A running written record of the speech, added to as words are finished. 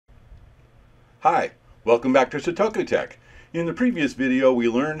Hi, welcome back to Shotoku Tech. In the previous video, we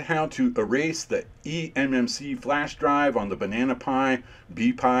learned how to erase the eMMC flash drive on the Banana Pi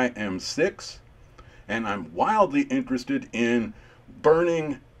BPI-M6, and I'm wildly interested in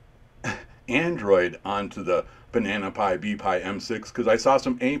burning Android onto the Banana Pi BPI-M6 because I saw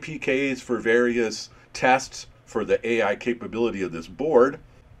some APKs for various tests for the AI capability of this board.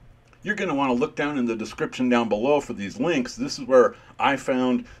 You're going to want to look down in the description down below for these links. This is where I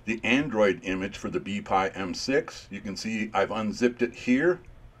found the Android image for the BPI-M6. You can see I've unzipped it here.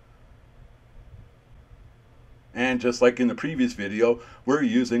 And just like in the previous video, we're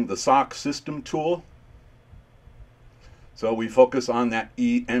using the SenarySocSystemTool. So we focus on that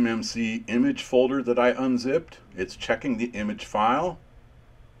eMMC image folder that I unzipped. It's checking the image file.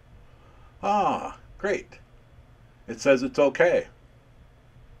 Ah, great. It says it's okay.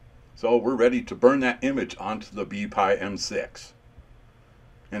 So we're ready to burn that image onto the BPI-M6.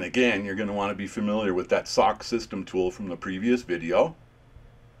 And again, you're going to want to be familiar with that SenarySocSystemTool from the previous video.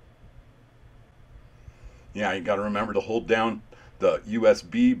 Yeah, you got to remember to hold down the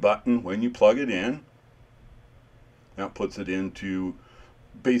USB button when you plug it in. That puts it into,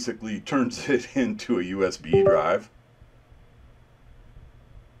 basically turns it into a USB drive.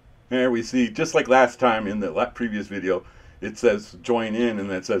 There we see, just like last time in the previous video, it says join in and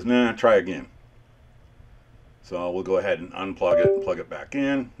it says nah, try again. So we'll go ahead and unplug it and plug it back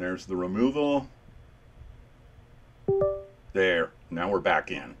in. There's the removal. There, now we're back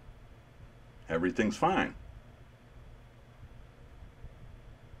in. Everything's fine.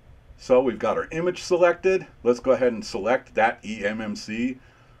 So we've got our image selected. Let's go ahead and select that eMMC.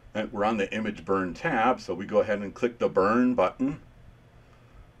 And we're on the image burn tab, so we go ahead and click the burn button.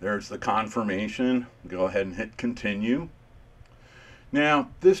 There's the confirmation. Go ahead and hit continue. Now,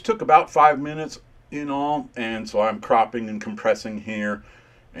 this took about 5 minutes in all, and so I'm cropping and compressing here,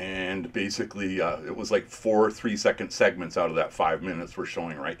 and basically it was like 4 3-second segments out of that 5 minutes we're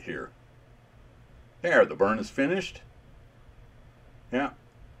showing right here. There, the burn is finished. Yeah,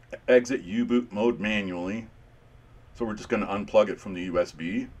 exit U-boot mode manually. So we're just going to unplug it from the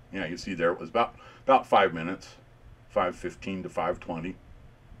USB. Yeah, you see there it was about 5 minutes, 5:15 to 5:20.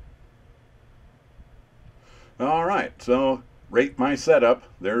 All right, so rate my setup.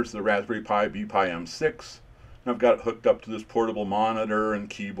 There's the Raspberry Pi BPI-M6. I've got it hooked up to this portable monitor and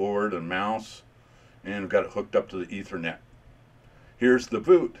keyboard and mouse, and I've got it hooked up to the Ethernet. Here's the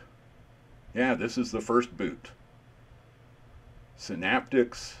boot. Yeah, this is the first boot.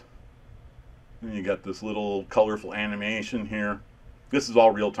 Synaptics. And you got this little colorful animation here. This is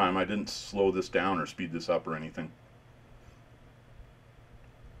all real time. I didn't slow this down or speed this up or anything.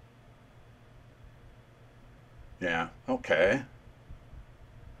 Yeah, okay.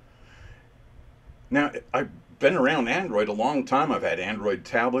 Now, I've been around Android a long time. I've had Android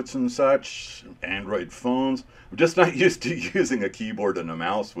tablets and such, Android phones. I'm just not used to using a keyboard and a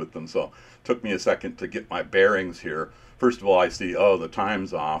mouse with them, so it took me a second to get my bearings here. First of all, I see, oh, the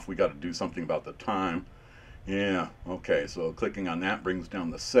time's off. We got to do something about the time. Yeah, okay, so clicking on that brings down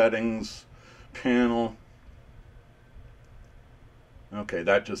the settings panel. Okay,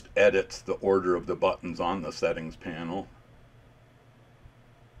 that just edits the order of the buttons on the settings panel.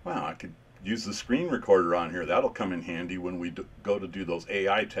 Wow, I could use the screen recorder on here. That'll come in handy when we go to do those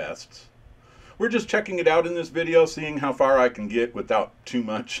AI tests. We're just checking it out in this video, seeing how far I can get without too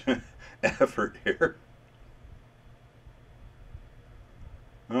much effort here.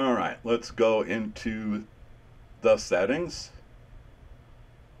 All right, let's go into the settings.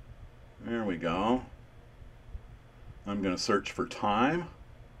 There we go. I'm going to search for time.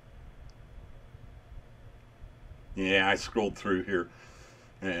 Yeah, I scrolled through here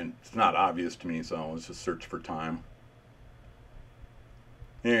and it's not obvious to me, so let's just search for time.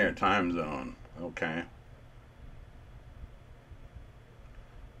 Here, time zone. Okay.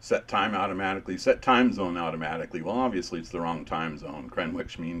 Set time automatically. Set time zone automatically. Well, obviously it's the wrong time zone.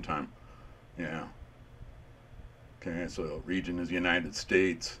 Greenwich Mean Time. Yeah. Okay, so region is United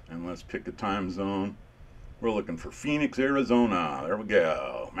States. And let's pick a time zone. We're looking for Phoenix, Arizona. There we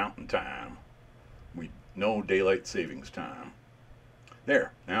go. Mountain time. We know daylight savings time.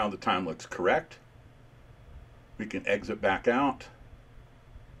 There. Now the time looks correct. We can exit back out.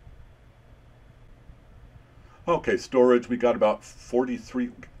 Okay, storage. We got about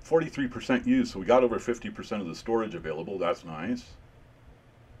 43% used, so we got over 50% of the storage available. That's nice.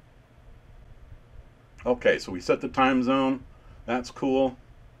 Okay, so we set the time zone. That's cool.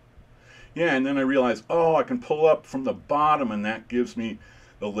 Yeah, and then I realized, oh, I can pull up from the bottom, and that gives me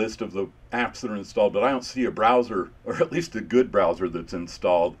the list of the apps that are installed, but I don't see a browser, or at least a good browser that's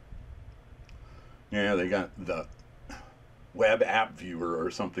installed. Yeah, they got the web app viewer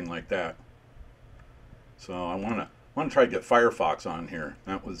or something like that. So I want to try to get Firefox on here.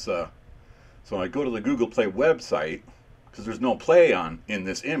 That was so I go to the Google Play website because there's no Play in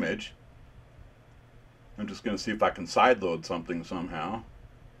this image. I'm just going to see if I can sideload something somehow.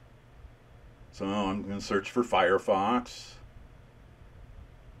 So I'm going to search for Firefox.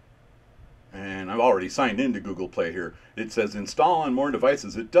 And I've already signed into Google Play here. It says install on more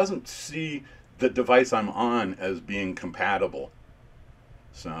devices. It doesn't see the device I'm on as being compatible.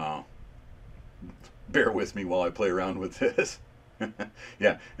 So bear with me while I play around with this.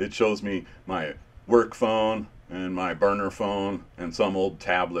 Yeah, it shows me my work phone and my burner phone and some old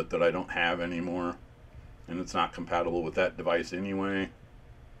tablet that I don't have anymore. And it's not compatible with that device anyway.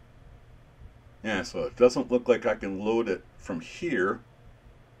 Yeah, so it doesn't look like I can load it from here.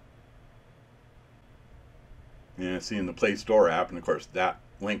 Yeah, see in the Play Store app, and of course that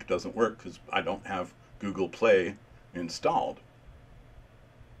link doesn't work because I don't have Google Play installed.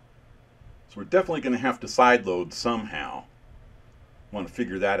 So we're definitely going to have to sideload somehow. I want to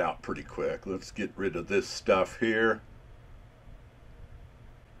figure that out pretty quick. Let's get rid of this stuff here.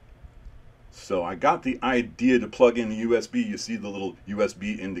 So I got the idea to plug in the USB. You see the little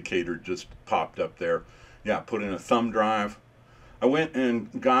USB indicator just popped up there. Yeah, put in a thumb drive. I went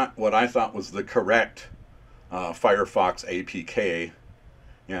and got what I thought was the correct Firefox APK.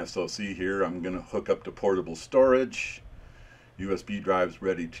 Yeah, so see here, I'm going to hook up to portable storage. USB drive's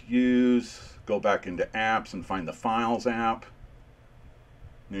ready to use. Go back into apps and find the Files app.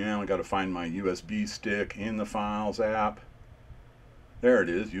 Now I got to find my USB stick in the Files app. There it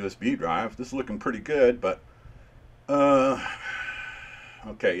is, USB drive. This is looking pretty good, but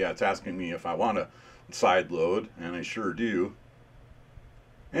okay, yeah, it's asking me if I want to sideload, and I sure do.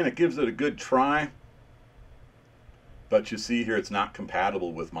 And it gives it a good try. But you see here, it's not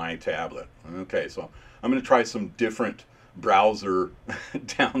compatible with my tablet. Okay, so I'm going to try some different browser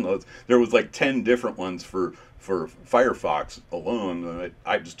downloads. There was like 10 different ones for Firefox alone.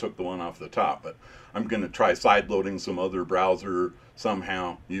 I just took the one off the top, but I'm going to try sideloading some other browser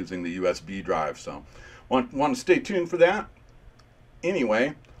somehow using the USB drive. So want to stay tuned for that.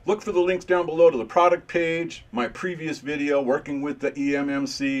 Anyway, look for the links down below to the product page, my previous video working with the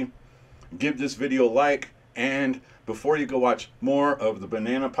eMMC. Give this video a like, and before you go watch more of the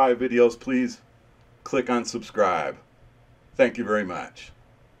Banana Pi videos, please click on subscribe. Thank you very much.